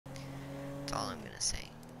That's all I'm gonna say.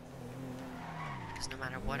 Because no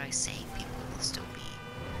matter what I say, people will still be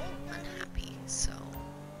unhappy. So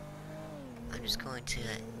I'm just going to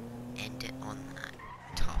end it on that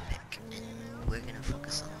topic, and we're gonna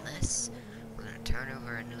focus on this. We're gonna turn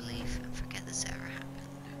over a new leaf and forget this ever happened.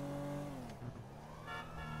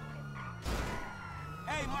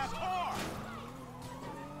 Hey, my car!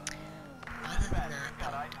 Other than that,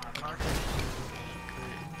 though, did anybody do any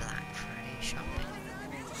good Black Friday shopping?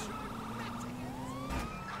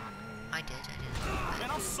 I did a little bit. Man,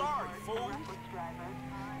 I'm sorry, fool.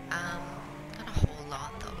 Not a whole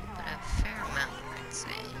lot though, but a fair amount, I'd say.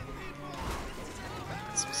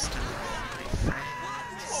 Some stuff,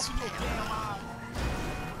 friends, family.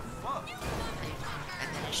 I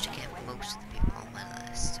managed to get most of the people on my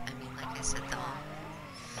list. I mean, like I said though,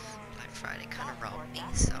 Black Friday kind of robbed me,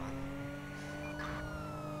 so.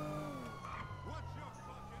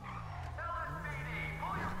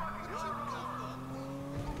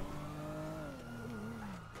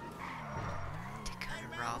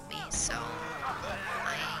 Rob me, so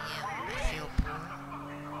I feel poor.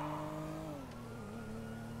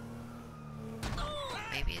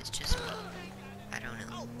 Maybe it's just me. I don't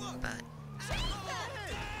know, but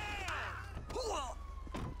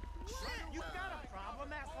You got a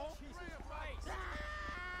problem, asshole?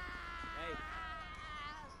 Hey.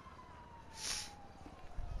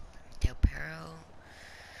 Del Perro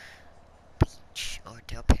Beach or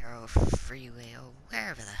Del Perro Freeway or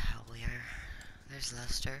wherever the hell we are. There's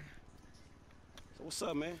Lester. So what's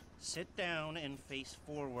up, man? Sit down and face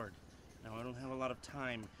forward. Now, I don't have a lot of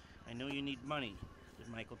time. I know you need money. Did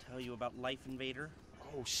Michael tell you about Life Invader?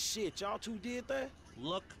 Oh, shit. Y'all two did that?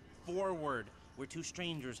 Look forward. We're two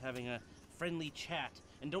strangers having a friendly chat.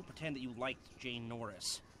 And don't pretend that you liked Jane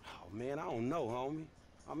Norris. Oh, man, I don't know, homie.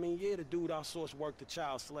 I mean, yeah, the dude outsourced work to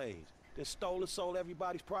child slaves. Then stole and sold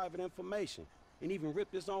everybody's private information. And even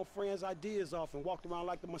ripped his own friends' ideas off and walked around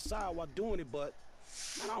like the Messiah while doing it, but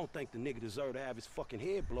man, I don't think the nigga deserved to have his fucking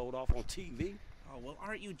head blowed off on TV. Oh, well,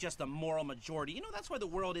 aren't you just a moral majority? You know, that's why the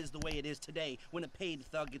world is the way it is today, when a paid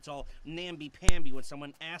thug gets all namby-pamby when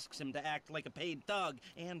someone asks him to act like a paid thug,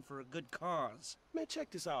 and for a good cause. Man, check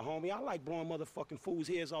this out, homie. I like blowing motherfucking fools'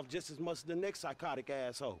 heads off just as much as the next psychotic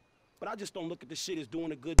asshole. But I just don't look at this shit as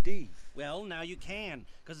doing a good deed. Well, now you can,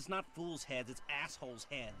 because it's not fools' heads, it's assholes'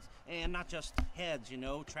 heads. And not just heads, you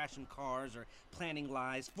know, trashing cars or planning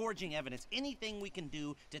lies, forging evidence, anything we can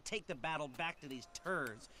do to take the battle back to these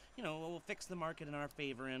turds. You know, we'll fix the market in our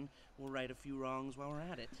favor and we'll right a few wrongs while we're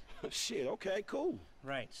at it. Shit, okay, cool.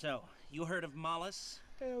 Right, so, you heard of Mollis?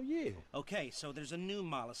 Hell yeah. Okay, so there's a new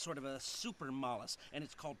Mollis, sort of a super Mollis, and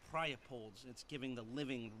it's called Priapold. It's giving the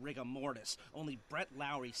living rigor mortis. Only Brett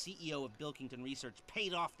Lowry, CEO of Bilkington Research,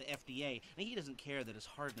 paid off the FDA, and he doesn't care that his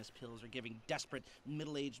hardness pills are giving desperate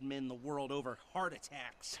middle-aged men the world over heart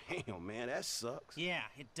attacks. Damn, man, that sucks. Yeah,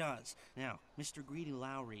 it does. Now, Mr. Greedy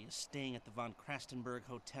Lowry is staying at the Von Krastenberg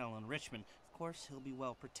Hotel in Richmond. Of course, he'll be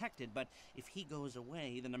well protected, but if he goes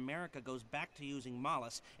away, then America goes back to using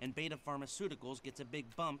Mollis, and Beta Pharmaceuticals gets a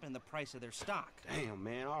big bump in the price of their stock. Damn,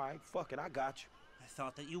 man, all right, fuck it, I got you. I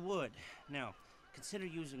thought that you would. Now, consider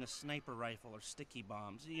using a sniper rifle or sticky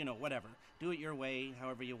bombs, you know, whatever. Do it your way,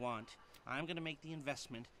 however you want. I'm gonna make the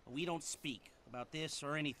investment. We don't speak about this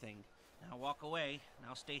or anything. Now walk away, and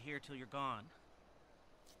I'll stay here till you're gone.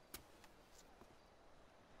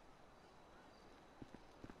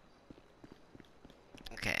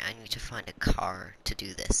 okay, I need to find a car to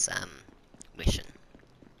do this mission.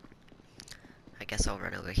 I guess I'll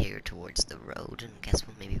run over here towards the road and guess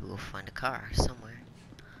maybe we'll find a car somewhere.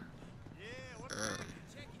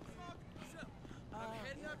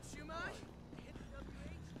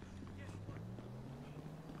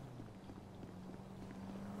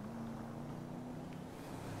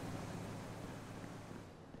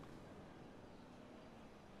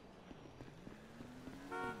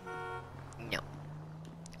 No.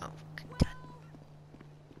 Oh, God.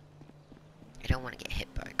 I don't want to get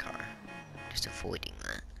hit by a car. Just avoiding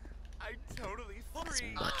that I totally as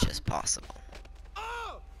free. much as possible.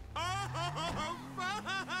 Oh! Oh,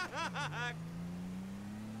 fuck!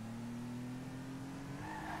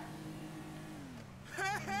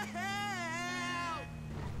 Help!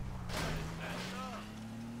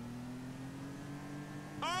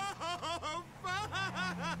 Oh, fuck!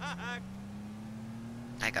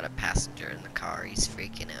 I got a passenger in the car, he's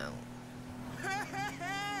freaking out.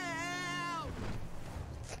 Help!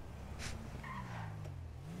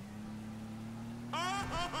 Oh!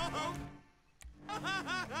 Fuck!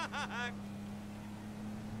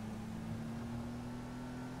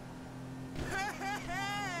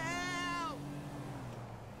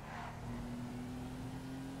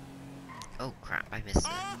 Help! Oh crap, I missed it.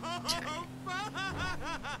 Turn. Oh, fuck!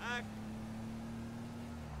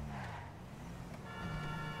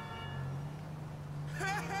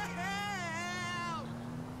 Help!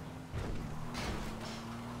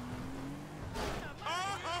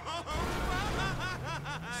 Oh,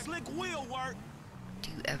 fuck! Slick wheel work. Do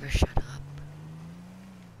you ever shut up?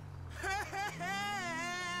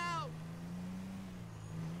 Help!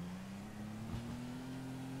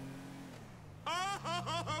 Oh,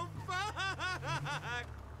 fuck!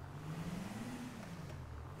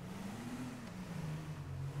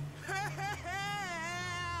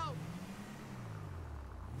 Help!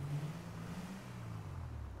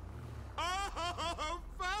 Oh,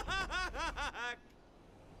 fuck!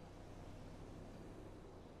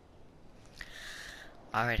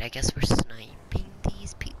 Alright, I guess we're sniping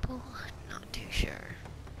these people? Not too sure.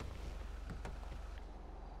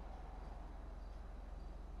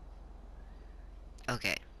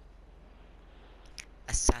 Okay.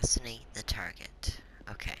 Assassinate the target.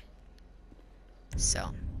 Okay.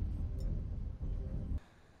 So.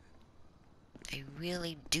 I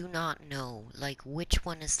really do not know, like, which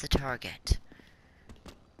one is the target.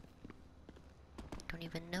 Don't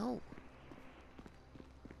even know.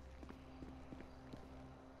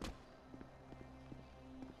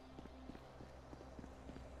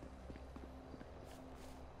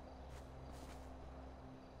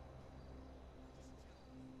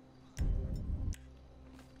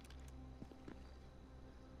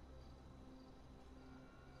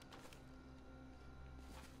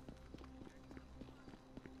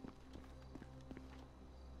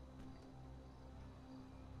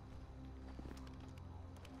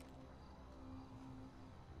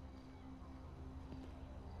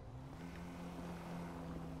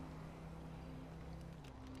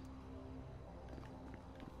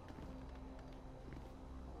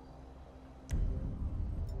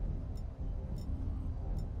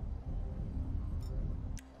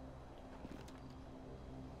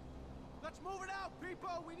 Let's move it out,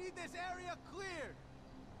 people. We need this area cleared.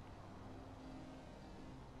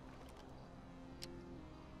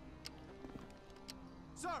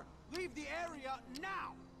 Sir, leave the area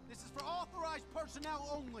now. This is for authorized personnel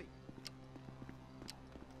only.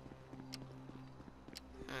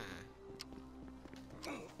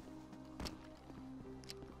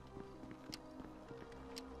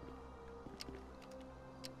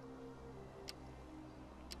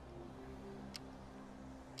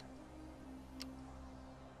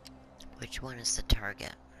 Which one is the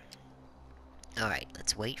target? Alright,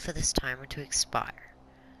 let's wait for this timer to expire.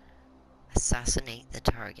 Assassinate the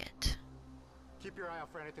target. Keep your eye out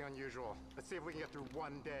for anything unusual. Let's see if we can get through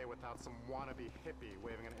one day without some wannabe hippie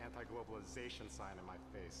waving an anti-globalization sign in my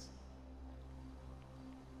face.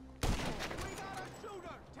 We got a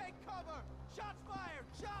shooter. Take cover. Shots fired.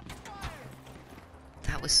 Shots fired.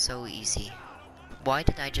 That was so easy. Why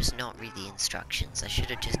did I just not read the instructions? I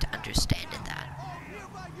should have just understood that. All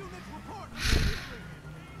nearby units